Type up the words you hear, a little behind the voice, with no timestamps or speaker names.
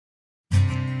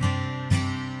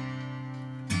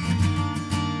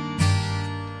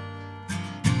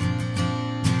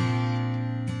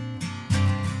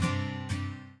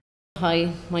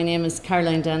Hi, my name is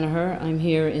Caroline Danaher. I'm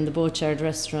here in the Boatyard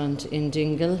restaurant in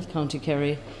Dingle, County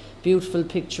Kerry. Beautiful,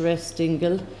 picturesque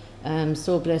Dingle. I'm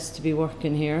so blessed to be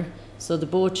working here. So the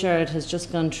Boatyard has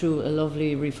just gone through a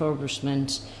lovely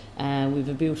refurbishment. We have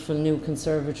a beautiful new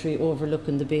conservatory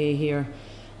overlooking the bay here.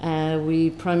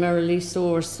 We primarily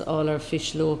source all our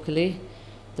fish locally.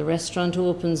 The restaurant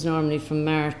opens normally from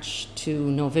March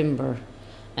to November.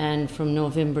 And from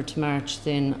November to March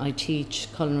then I teach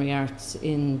culinary arts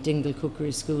in Dingle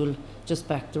Cookery School just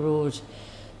back the road.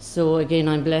 So again,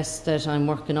 I'm blessed that I'm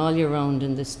working all year round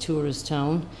in this tourist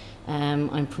town.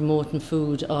 I'm promoting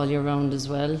food all year round as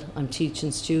well. I'm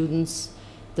teaching students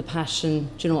the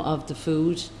passion, of the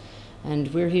food.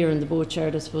 And we're here in the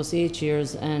Boatyard, I suppose, 8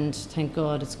 years, and thank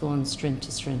God it's going strength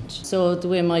to strength. So the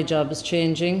way my job is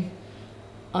changing,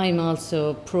 I'm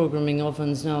also programming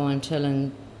ovens now. I'm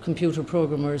telling computer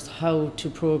programmers how to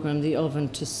program the oven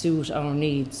to suit our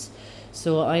needs.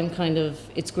 So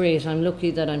it's great. I'm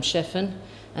lucky that I'm chefing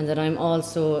and that I'm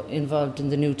also involved in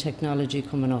the new technology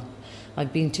coming up.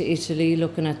 I've been to Italy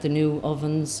looking at the new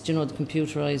ovens, the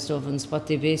computerized ovens. What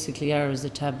they basically are is a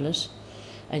tablet,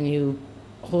 and you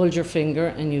hold your finger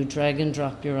and you drag and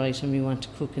drop your item you want to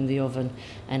cook in the oven,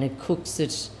 and it cooks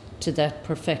it to that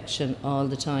perfection all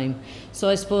the time. So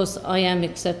I suppose I am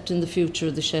accepting the future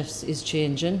of the chefs is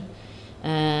changing.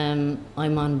 I'm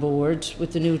on board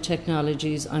with the new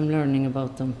technologies. I'm learning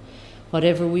about them.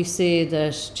 Whatever we say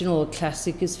that,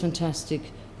 classic is fantastic,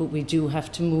 but we do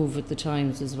have to move with the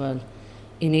times as well.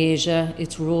 In Asia,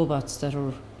 it's robots that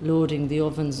are loading the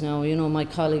ovens now. My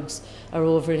colleagues are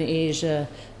over in Asia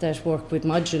that work with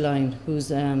Moduline,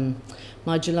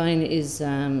 Moduline is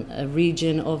a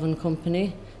regen oven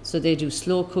company. So they do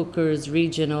slow cookers,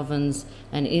 regen ovens,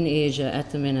 and in Asia at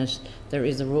the minute there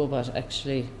is a robot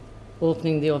actually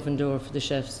opening the oven door for the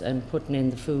chefs and putting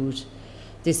in the food.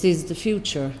 This is the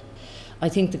future. I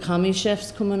think the commie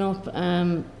chefs coming up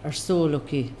are so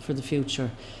lucky for the future,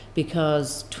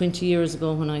 because 20 years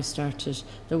ago when I started,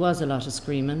 there was a lot of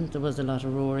screaming, there was a lot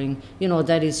of roaring.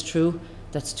 That is true.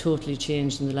 That's totally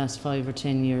changed in the last 5 or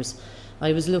 10 years.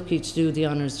 I was lucky to do the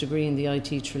honours degree in the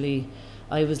IT Tralee.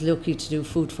 I was lucky to do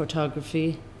food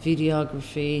photography,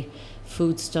 videography,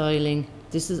 food styling.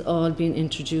 This has all been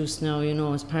introduced now,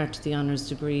 as part of the honours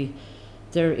degree.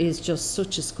 There is just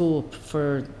such a scope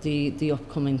for the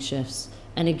upcoming chefs.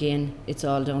 And again, it's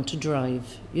all down to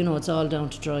drive. It's all down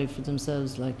to drive for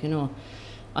themselves.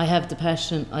 I have the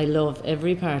passion. I love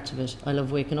every part of it. I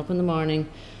love waking up in the morning.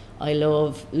 I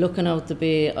love looking out the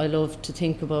bay. I love to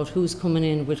think about who's coming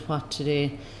in with what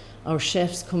today. Our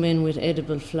chefs come in with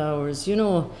edible flowers.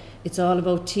 It's all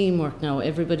about teamwork now.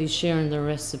 Everybody's sharing their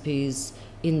recipes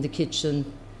in the kitchen.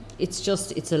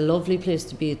 It's a lovely place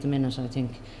to be at the minute, I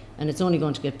think, and it's only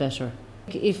going to get better.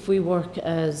 If we work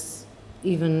as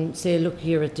even, say, look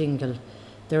here at Dingle,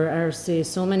 there are, say,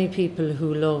 so many people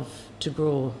who love to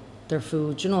grow their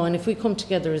food, and if we come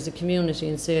together as a community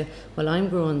and say, well, I'm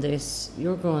growing this,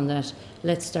 you're growing that,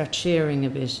 let's start sharing a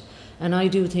bit. And I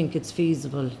do think it's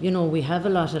feasible. We have a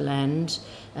lot of land,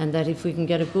 and that if we can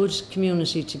get a good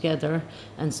community together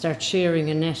and start sharing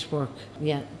a network,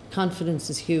 confidence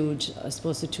is huge. I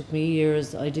suppose it took me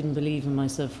years. I didn't believe in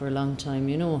myself for a long time,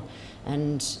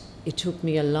 and it took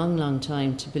me a long, long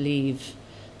time to believe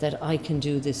that I can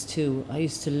do this too. I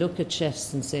used to look at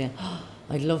chefs and say,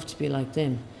 I'd love to be like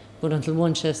them. But until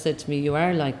one chef said to me, you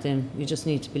are like them, you just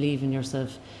need to believe in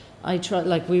yourself. I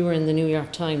tried, we were in the New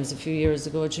York Times a few years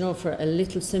ago, for a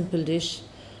little simple dish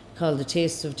called The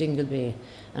Taste of Dingle Bay.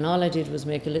 And all I did was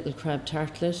make a little crab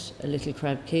tartlet, a little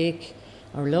crab cake,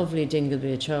 our lovely Dingle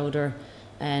Bay chowder,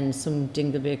 and some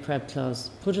Dingle Bay crab claws.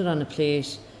 Put it on a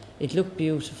plate. It looked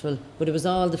beautiful, but it was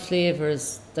all the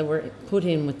flavours that were put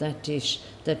in with that dish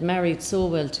that married so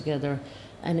well together.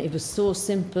 And it was so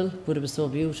simple, but it was so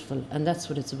beautiful. And that's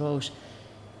what it's about.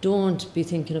 Don't be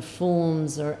thinking of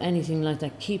foams or anything like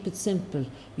that. Keep it simple.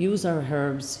 Use our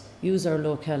herbs, use our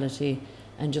locality,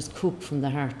 and just cook from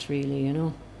the heart, really,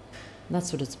 And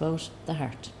that's what it's about, the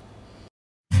heart.